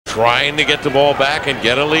trying to get the ball back and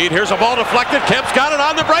get a lead. Here's a ball deflected. Kemp's got it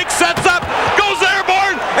on the break, sets up, goes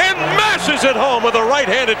airborne, and mashes it home with a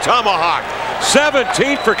right-handed tomahawk.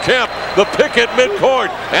 17 for Kemp, the pick at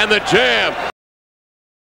midcourt, and the jam.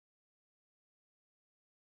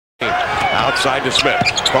 Outside to Smith.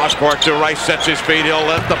 Cross court to Rice, sets his feet. He'll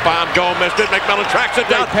let the bomb go. Missed it. McMillan tracks it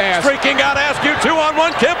down. Streaking out Askew.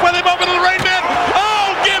 2-on-1. Kemp with him over to the right net.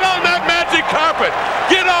 Oh, get on that magic carpet.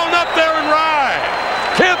 Get on up there and ride.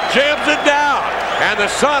 Kemp jams it down. And the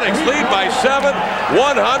Sonics lead by 7,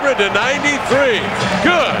 100-93.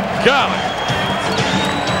 Good golly.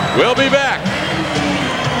 We'll be back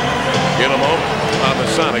in a moment on the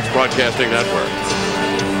Sonics Broadcasting Network.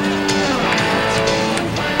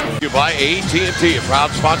 By AT&T, a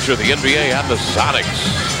proud sponsor of the NBA and the Sonics.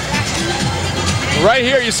 Right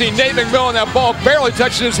here you see Nate McMillan. That ball barely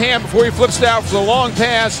touches his hand before he flips it out for the long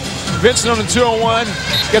pass. Vincent on the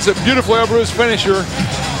 2-on-1 gets a beautiful elbow finisher,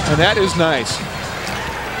 and that is nice.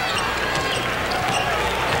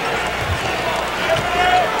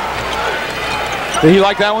 Did he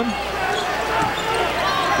like that one?